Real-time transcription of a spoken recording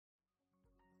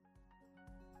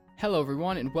Hello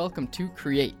everyone and welcome to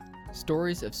Create,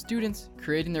 stories of students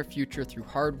creating their future through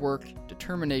hard work,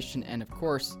 determination, and of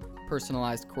course,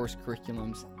 personalized course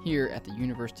curriculums here at the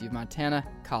University of Montana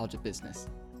College of Business.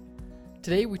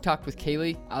 Today we talked with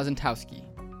Kaylee Osentowski,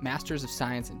 Master's of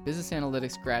Science in Business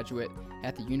Analytics graduate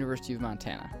at the University of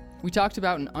Montana. We talked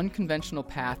about an unconventional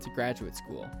path to graduate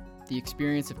school, the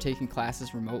experience of taking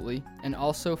classes remotely, and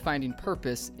also finding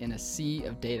purpose in a sea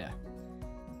of data.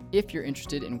 If you're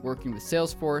interested in working with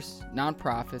Salesforce,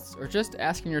 nonprofits, or just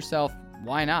asking yourself,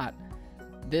 why not?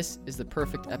 This is the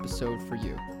perfect episode for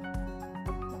you.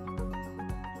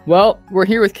 Well, we're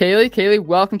here with Kaylee. Kaylee,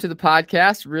 welcome to the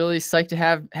podcast. Really psyched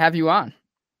to have you on.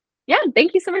 Yeah,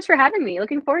 thank you so much for having me.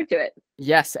 Looking forward to it.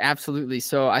 Yes, absolutely.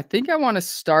 So I think I want to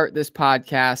start this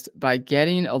podcast by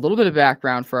getting a little bit of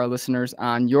background for our listeners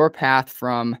on your path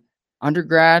from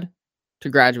undergrad to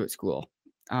graduate school.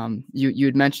 You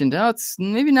had mentioned, it's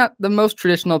maybe not the most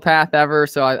traditional path ever,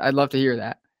 so I'd love to hear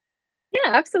that.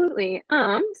 Yeah, absolutely.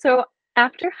 So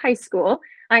after high school,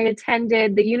 I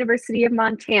attended the University of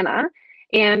Montana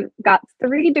and got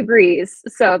 3 degrees.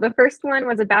 So the first one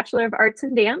was a Bachelor of Arts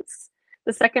in Dance,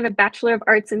 the second a Bachelor of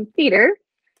Arts in Theater,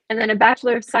 and then a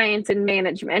Bachelor of Science in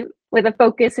Management with a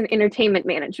focus in entertainment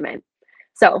management.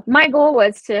 So my goal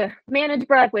was to manage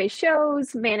Broadway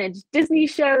shows, manage Disney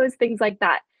shows, things like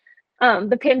that.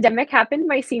 The pandemic happened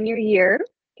my senior year,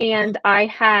 and I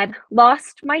had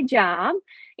lost my job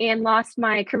and lost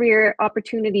my career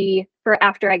opportunity for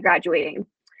after I graduated.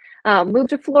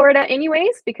 Moved to Florida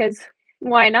anyways, because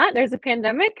why not? There's a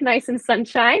pandemic, nice and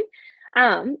sunshine.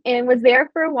 And was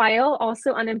there for a while,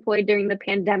 also unemployed during the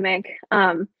pandemic.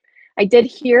 I did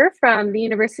hear from the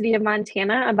University of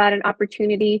Montana about an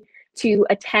opportunity to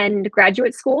attend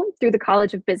graduate school through the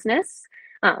College of Business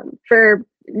for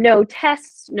no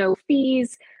tests, no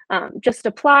fees, just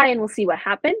apply and we'll see what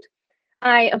happened.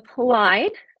 I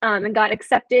applied and got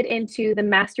accepted into the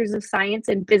Master's of Science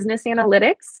in Business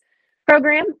Analytics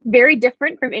program, very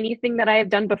different from anything that I have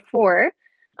done before.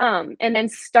 And then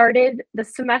started the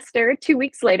semester 2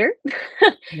 weeks later.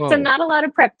 So not a lot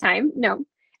of prep time. No,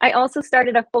 I also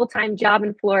started a full-time job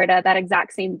in Florida that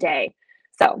exact same day.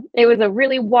 So it was a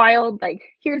really wild,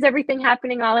 here's everything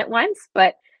happening all at once,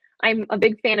 but I'm a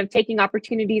big fan of taking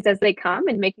opportunities as they come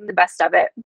and making the best of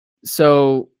it.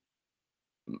 So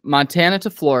Montana to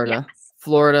Florida, Yes.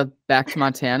 Florida back to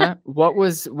Montana. What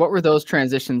were those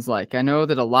transitions like? I know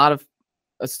that a lot of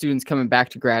students coming back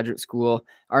to graduate school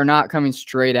are not coming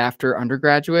straight after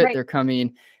undergraduate. Right. They're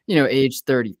coming, age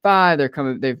 35.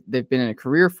 They've been in a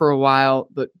career for a while.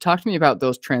 But talk to me about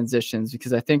those transitions,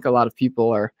 because I think a lot of people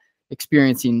are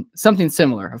experiencing something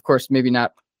similar. Of course, maybe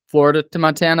not Florida to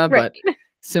Montana, Right. but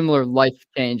similar life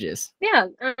changes. Yeah.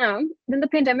 Then the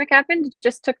pandemic happened,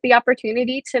 just took the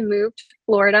opportunity to move to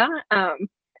Florida.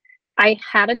 I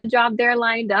had a job there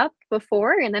lined up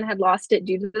before and then had lost it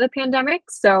due to the pandemic.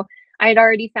 So I had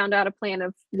already found out a plan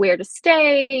of where to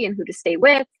stay and who to stay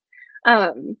with.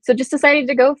 So just decided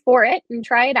to go for it and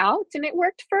try it out. And it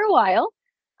worked for a while.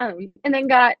 And then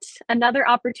got another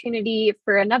opportunity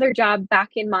for another job back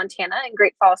in Montana, in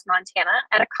Great Falls, Montana,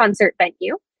 at a concert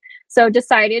venue. So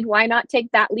decided why not take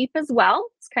that leap as well.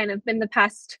 It's kind of been the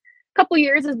past couple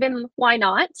years has been why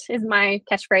not is my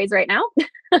catchphrase right now.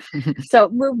 So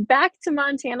moved back to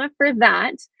Montana for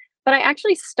that. But I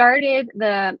actually started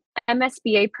the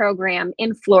MSBA program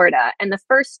in Florida. And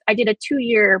I did a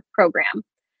 2-year program.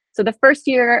 So the first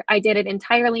year I did it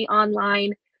entirely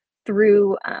online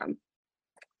through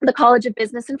the College of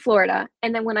Business in Florida.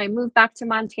 And then when I moved back to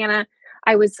Montana,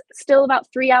 I was still about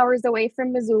 3 hours away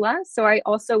from Missoula. So I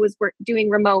also was doing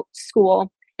remote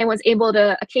school and was able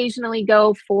to occasionally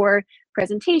go for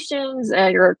presentations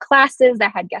or classes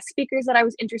that had guest speakers that I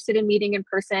was interested in meeting in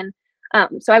person.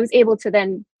 So I was able to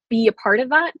then be a part of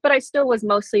that, but I still was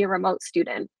mostly a remote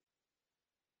student.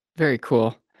 Very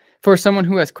cool. For someone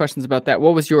who has questions about that,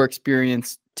 what was your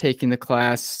experience taking the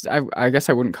class? I guess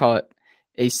I wouldn't call it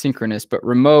asynchronous, but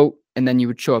remote, and then you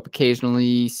would show up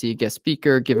occasionally, see a guest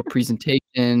speaker, give a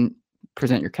presentation,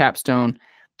 present your capstone.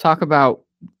 Talk about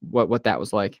what that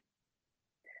was like.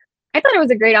 I thought it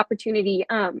was a great opportunity.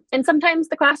 And sometimes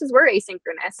the classes were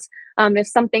asynchronous. If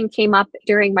something came up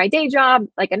during my day job,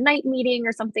 like a night meeting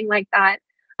or something like that,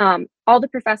 all the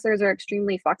professors are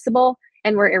extremely flexible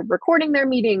and we're recording their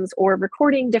meetings or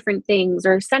recording different things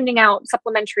or sending out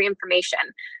supplementary information.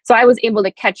 So I was able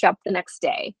to catch up the next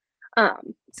day.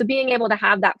 So being able to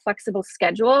have that flexible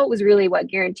schedule was really what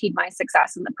guaranteed my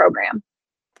success in the program.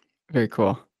 Very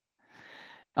cool.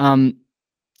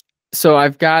 So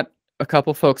I've got a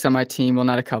couple folks on my team. Well,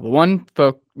 not a couple. One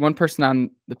person on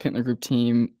the Pintler Group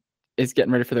team is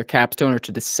getting ready for their capstone or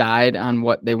to decide on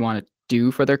what they want to do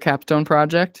for their capstone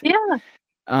project. Yeah.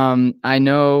 I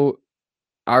know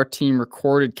our team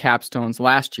recorded capstones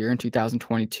last year in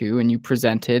 2022, and you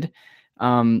presented.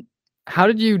 How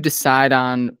did you decide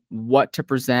on what to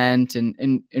present,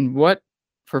 and what,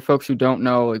 for folks who don't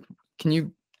know, like, can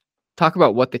you talk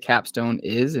about what the capstone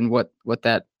is and what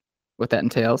that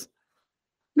entails?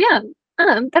 Yeah,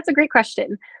 that's a great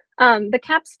question. The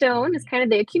capstone is kind of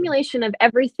the accumulation of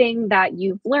everything that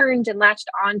you've learned and latched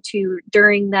onto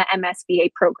during the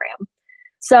MSBA program.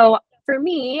 So for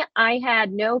me, I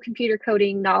had no computer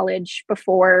coding knowledge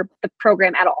before the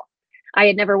program at all. I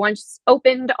had never once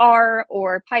opened R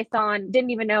or Python,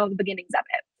 didn't even know the beginnings of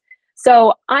it.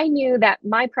 So I knew that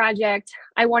my project,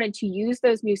 I wanted to use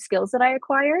those new skills that I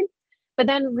acquired, but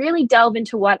then really delve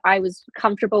into what I was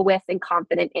comfortable with and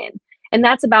confident in. And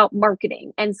that's about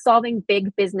marketing and solving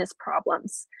big business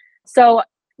problems. So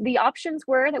the options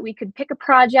were that we could pick a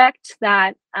project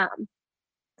that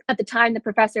at the time the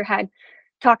professor had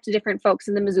talked to different folks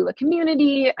in the Missoula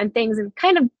community and things, and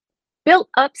kind of built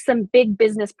up some big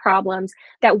business problems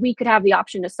that we could have the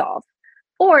option to solve.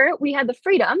 Or we had the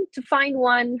freedom to find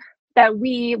one that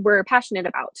we were passionate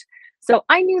about. So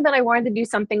I knew that I wanted to do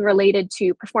something related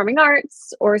to performing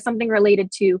arts or something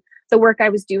related to the work I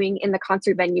was doing in the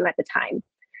concert venue at the time.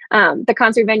 The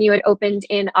concert venue had opened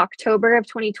in October of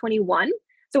 2021,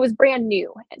 so it was brand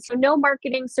new. And so no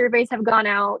marketing surveys have gone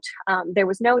out. There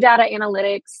was no data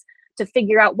analytics to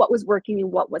figure out what was working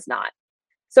and what was not.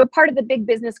 So part of the big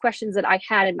business questions that I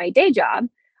had in my day job,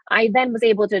 I then was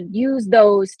able to use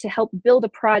those to help build a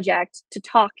project to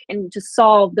talk and to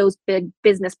solve those big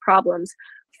business problems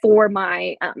for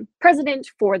my president,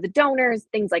 for the donors,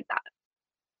 things like that.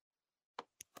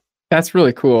 That's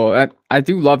really cool. I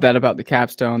do love that about the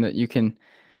capstone, that you can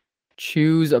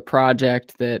choose a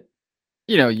project that,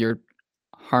 you're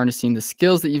harnessing the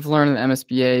skills that you've learned in the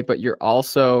MSBA, but you're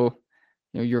also,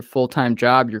 your full-time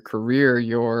job, your career,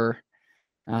 you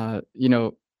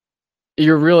know,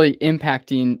 you're really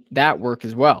impacting that work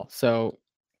as well. So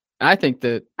I think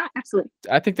that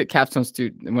Absolutely. capstone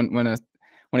student, when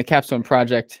a capstone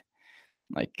project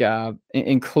like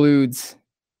includes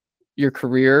your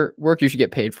career work, you should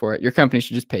get paid for it. Your company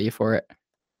should just pay you for it.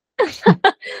 Company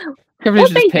Well,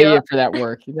 should just thank pay you. you for that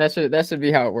work. That should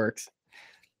be how it works.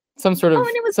 Some sort Oh, of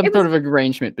and some sort of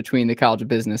arrangement between the College of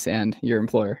Business and your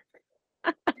employer.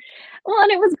 well,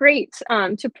 and it was great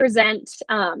to present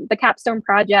the capstone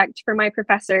project for my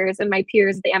professors and my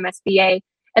peers at the MSBA,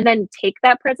 and then take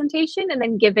that presentation and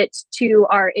then give it to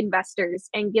our investors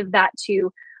and give that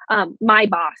to my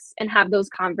boss and have those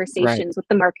Right. conversations with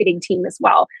the marketing team as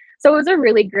well. So it was a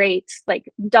really great,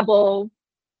 like, double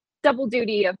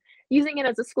duty of using it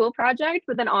as a school project,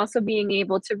 but then also being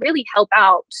able to really help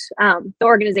out the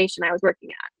organization I was working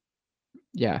at.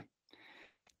 Yeah.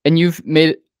 And you've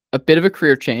made a bit of a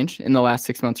career change in the last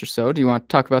 6 months or so. Do you want to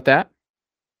talk about that?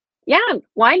 Yeah,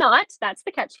 why not? That's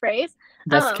the catchphrase.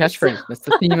 That's the So catchphrase. That's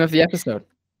the theme of the episode.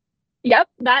 Yep,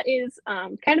 that is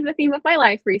kind of the theme of my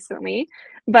life recently.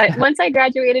 But once I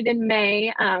graduated in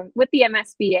May with the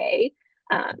MSBA,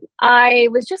 I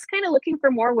was just kind of looking for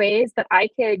more ways that I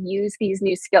could use these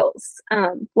new skills.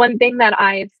 One thing that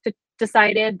I've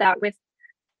decided that with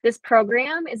this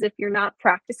program is if you're not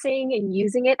practicing and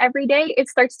using it every day, it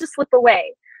starts to slip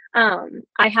away.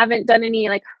 I haven't done any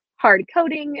like hard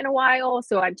coding in a while,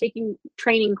 so I'm taking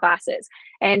training classes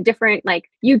and different like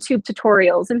YouTube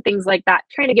tutorials and things like that,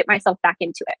 trying to get myself back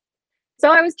into it. So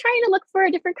I was trying to look for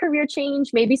a different career change,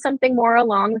 maybe something more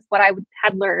along with what I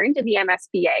had learned in the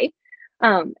MSBA.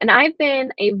 And I've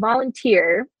been a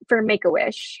volunteer for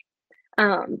Make-A-Wish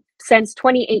since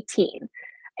 2018.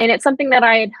 And it's something that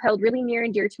I had held really near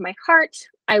and dear to my heart.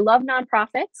 I love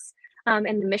nonprofits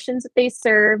and the missions that they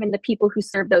serve and the people who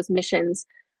serve those missions.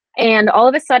 And all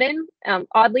of a sudden,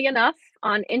 oddly enough,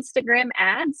 on Instagram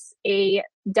ads, a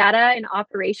data and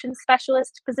operations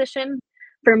specialist position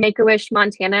for Make-A-Wish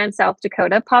Montana and South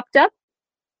Dakota popped up.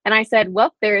 And I said,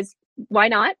 well, why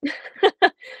not?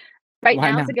 Right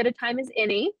Why now not? is as good a time as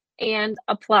any, and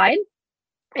applied.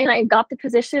 And I got the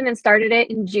position and started it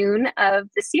in June of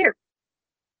this year.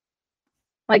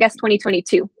 Well, I guess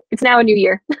 2022. It's now a new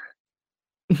year.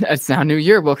 It's now New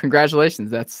Year. Well, congratulations.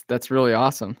 That's really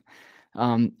awesome.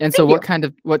 And so Thank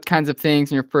you. what kinds of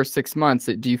things in your first 6 months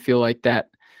do you feel like that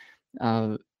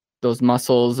those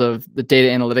muscles of the data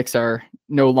analytics are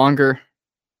no longer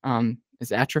is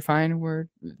atrophying a word?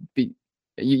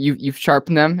 You've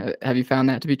sharpened them. Have you found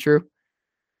that to be true?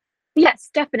 Yes,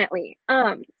 definitely.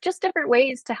 Just different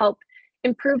ways to help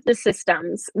improve the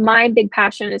systems. My big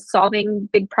passion is solving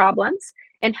big problems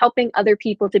and helping other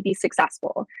people to be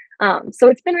successful. So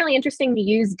it's been really interesting to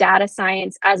use data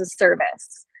science as a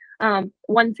service.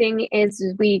 One thing is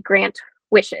we grant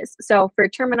wishes. So for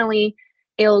terminally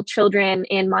ill children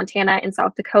in Montana and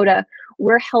South Dakota,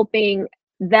 we're helping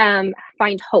them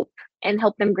find hope and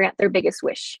help them grant their biggest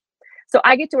wish. So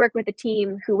I get to work with a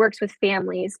team who works with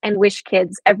families and wish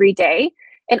kids every day,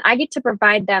 and I get to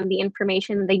provide them the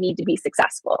information they need to be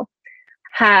successful.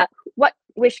 What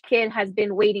wish kid has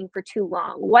been waiting for too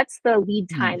long? What's the lead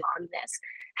time on this?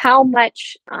 How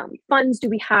much funds do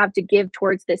we have to give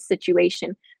towards this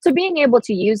situation? So being able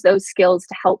to use those skills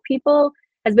to help people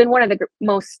has been one of the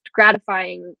most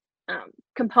gratifying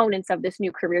components of this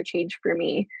new career change for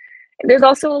me. There's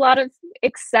also a lot of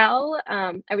Excel.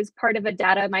 I was part of a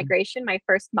data migration my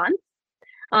first month,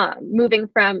 moving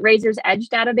from Razor's Edge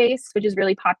database, which is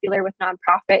really popular with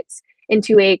nonprofits,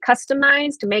 into a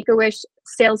customized Make-A-Wish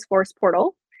Salesforce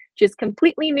portal, which is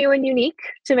completely new and unique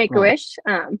to Make-A-Wish,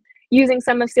 using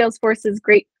some of Salesforce's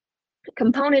great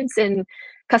components in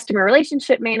customer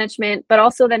relationship management, but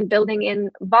also then building in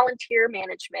volunteer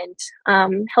management,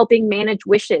 helping manage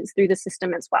wishes through the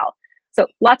system as well. So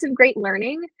lots of great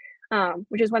learning,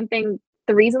 which is one thing.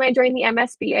 The reason I joined the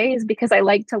MSBA is because I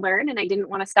like to learn and I didn't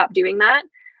want to stop doing that.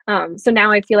 So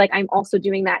now I feel like I'm also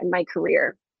doing that in my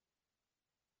career.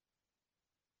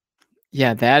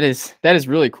 Yeah, that is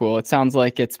really cool. It sounds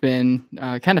like it's been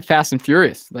kind of fast and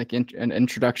furious, like an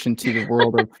introduction to the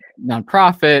world of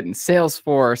nonprofit and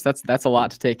Salesforce. That's a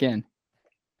lot to take in.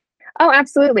 Oh,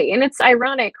 absolutely. And it's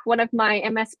ironic. One of my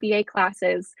MSBA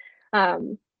classes, I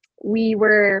believe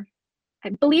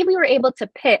we were able to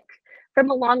pick from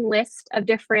a long list of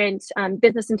different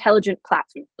business intelligence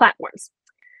platforms.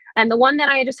 And the one that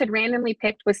I just had randomly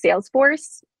picked was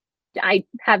Salesforce. I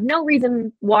have no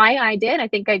reason why I did. I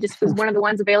think I just was one of the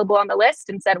ones available on the list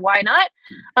and said, why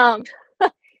not?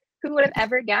 Who would have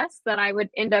ever guessed that I would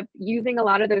end up using a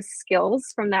lot of those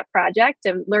skills from that project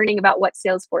and learning about what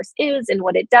Salesforce is and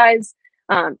what it does,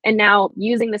 and now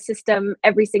using the system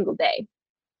every single day.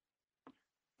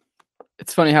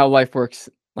 It's funny how life works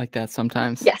like that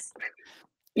sometimes. Yes.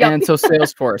 Yep. And so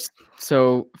Salesforce.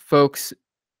 So folks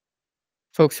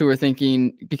who are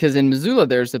thinking, because in Missoula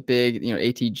there's a big,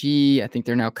 ATG. I think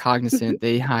they're now Cognizant.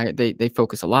 They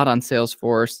focus a lot on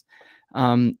Salesforce.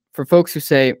 For folks who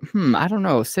say, I don't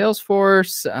know,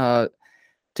 Salesforce,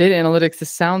 data analytics. This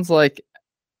sounds like,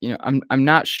 I'm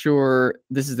not sure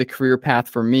this is the career path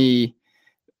for me,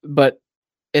 but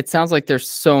it sounds like there's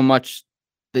so much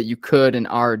that you could and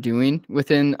are doing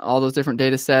within all those different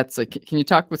data sets. Like, can you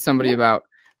talk with somebody about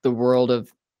the world of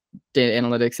data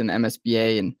analytics and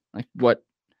MSBA and like what,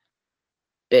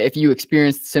 if you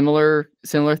experienced similar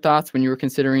thoughts when you were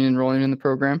considering enrolling in the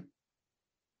program?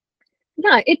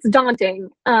 Yeah, it's daunting.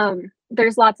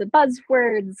 There's lots of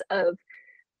buzzwords of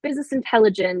business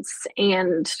intelligence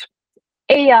and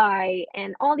AI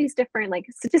and all these different like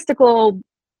statistical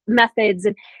methods,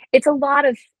 and it's a lot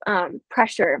of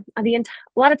pressure. A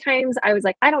lot of times I was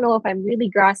like, I don't know if I'm really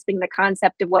grasping the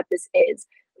concept of what this is.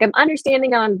 I'm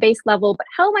understanding on base level, but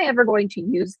how am I ever going to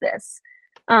use this?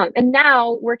 And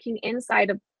now working inside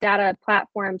of data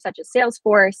platforms such as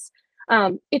Salesforce,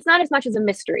 it's not as much as a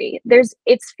mystery.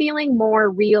 It's feeling more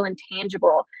real and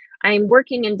tangible. I'm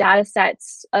working in data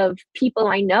sets of people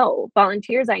I know,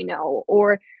 volunteers I know,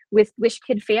 or with Wish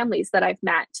Kid families that I've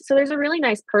met. So there's a really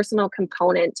nice personal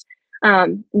component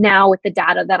now with the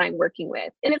data that I'm working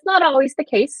with. And it's not always the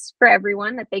case for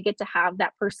everyone that they get to have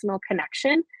that personal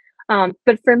connection.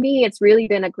 But for me, it's really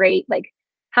been a great, like,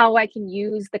 how I can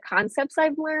use the concepts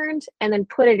I've learned and then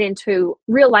put it into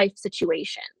real life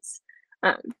situations.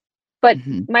 But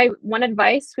my one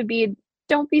advice would be,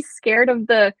 don't be scared of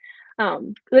the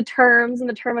terms and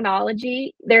the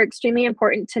terminology. They're extremely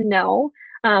important to know.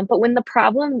 But when the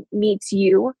problem meets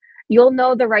you, you'll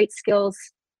know the right skills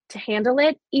to handle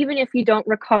it, even if you don't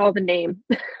recall the name.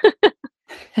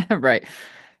 Right.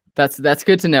 That's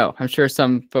good to know. I'm sure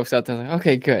some folks out there are like,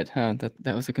 okay, good.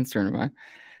 That was a concern of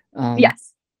mine.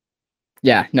 Yes.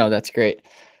 Yeah, no, that's great.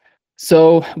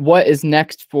 So what is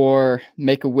next for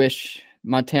Make-A-Wish,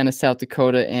 Montana, South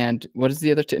Dakota, and what is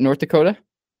the other North Dakota?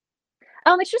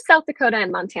 It's just South Dakota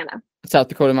and Montana. South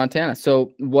Dakota, Montana.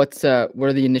 So what are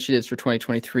the initiatives for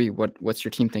 2023? What's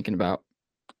your team thinking about?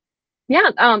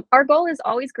 Yeah, our goal is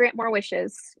always grant more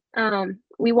wishes.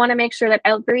 We want to make sure that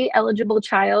every eligible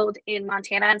child in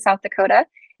Montana and South Dakota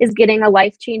is getting a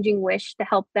life-changing wish to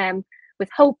help them with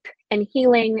hope and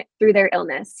healing through their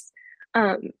illness.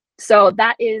 So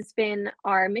that has been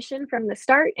our mission from the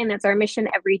start, and it's our mission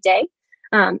every day.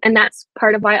 And that's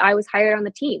part of why I was hired on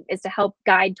the team, is to help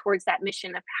guide towards that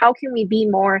mission of how can we be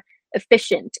more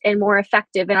efficient and more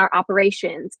effective in our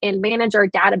operations and manage our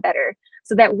data better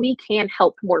so that we can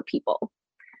help more people.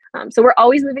 So we're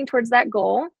always moving towards that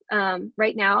goal.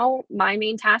 Right now, my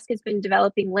main task has been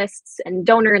developing lists and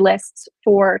donor lists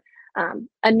for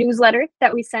a newsletter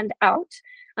that we send out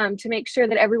to make sure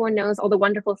that everyone knows all the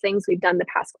wonderful things we've done the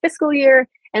past fiscal year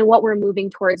and what we're moving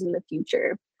towards in the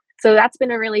future. So that's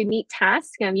been a really neat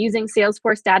task. I'm using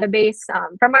Salesforce database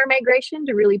from our migration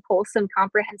to really pull some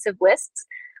comprehensive lists.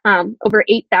 Over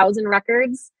 8,000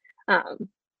 records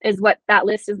is what that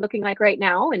list is looking like right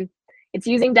now. And it's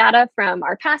using data from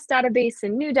our past database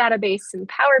and new database and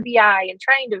Power BI and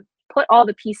trying to put all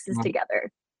the pieces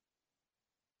together.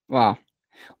 Wow.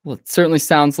 Well, it certainly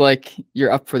sounds like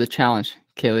you're up for the challenge,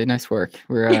 Kaylee. Nice work.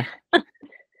 We're that's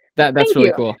Thank really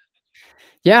you. cool.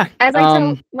 Yeah. As I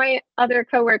tell my other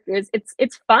coworkers,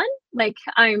 it's fun. Like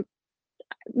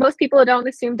most people don't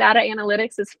assume data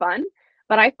analytics is fun,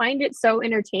 but I find it so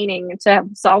entertaining to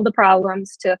solve the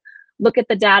problems, to look at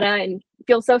the data and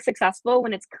feel so successful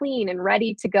when it's clean and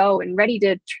ready to go and ready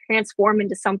to transform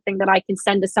into something that I can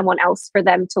send to someone else for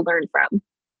them to learn from.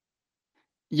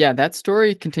 Yeah, that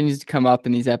story continues to come up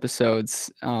in these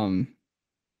episodes. That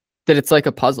it's like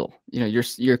a puzzle.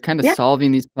 You're kind of Yeah,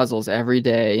 solving these puzzles every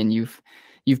day, and you've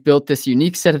built this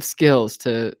unique set of skills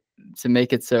to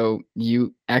make it so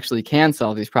you actually can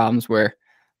solve these problems, where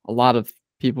a lot of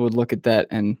people would look at that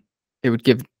and it would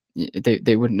give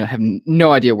they wouldn't have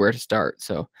no idea where to start.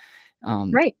 So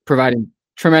right, providing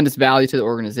tremendous value to the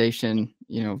organization,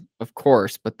 of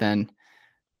course, but then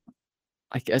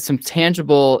like some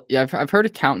tangible, yeah, I've heard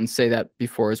accountants say that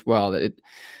before as well, that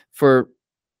for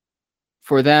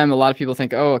them, a lot of people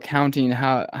think, oh, accounting,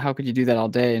 how could you do that all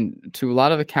day? And to a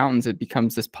lot of accountants, it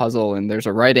becomes this puzzle, and there's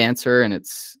a right answer, and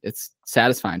it's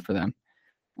satisfying for them.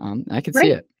 I can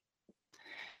see right. it.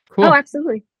 Oh, Cool.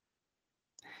 absolutely.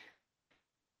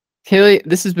 Kaylee,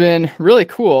 this has been really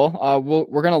cool.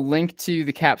 We're going to link to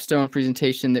the capstone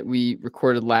presentation that we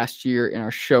recorded last year in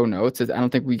our show notes. I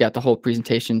don't think we got the whole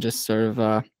presentation, just sort of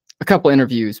a couple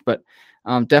interviews, but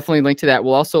definitely link to that.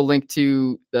 We'll also link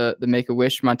to the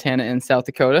Make-A-Wish Montana and South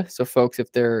Dakota. So folks,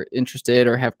 if they're interested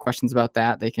or have questions about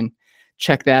that, they can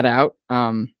check that out.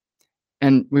 And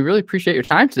we really appreciate your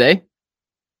time today.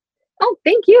 Oh,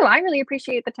 thank you. I really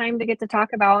appreciate the time to get to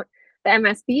talk about the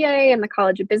MSBA and the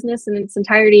College of Business in its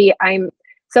entirety. I'm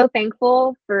so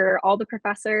thankful for all the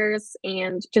professors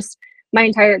and just my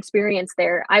entire experience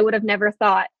there. I would have never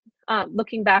thought,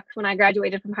 looking back when I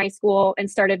graduated from high school and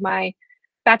started my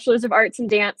Bachelor's of Arts in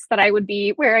Dance, that I would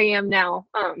be where I am now.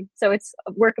 So it's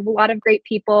a work of a lot of great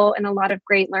people and a lot of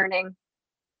great learning.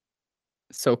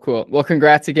 So cool. Well,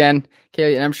 congrats again,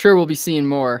 Kaylee, and I'm sure we'll be seeing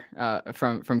more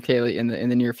from Kaylee in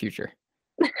the near future.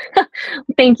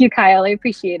 Thank you, Kyle. I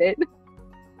appreciate it.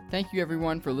 Thank you,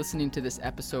 everyone, for listening to this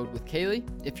episode with Kaylee.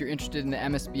 If you're interested in the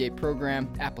MSBA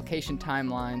program, application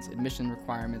timelines, admission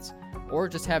requirements, or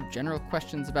just have general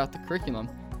questions about the curriculum,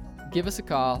 give us a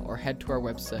call or head to our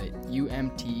website,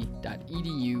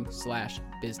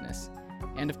 umt.edu/business.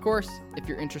 And of course, if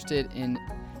you're interested in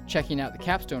checking out the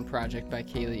Capstone Project by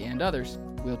Kaylee and others,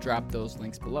 we'll drop those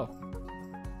links below.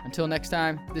 Until next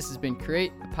time, this has been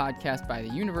Create, a podcast by the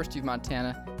University of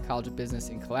Montana College of Business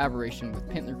in collaboration with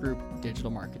Pintler Group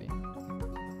Digital Marketing.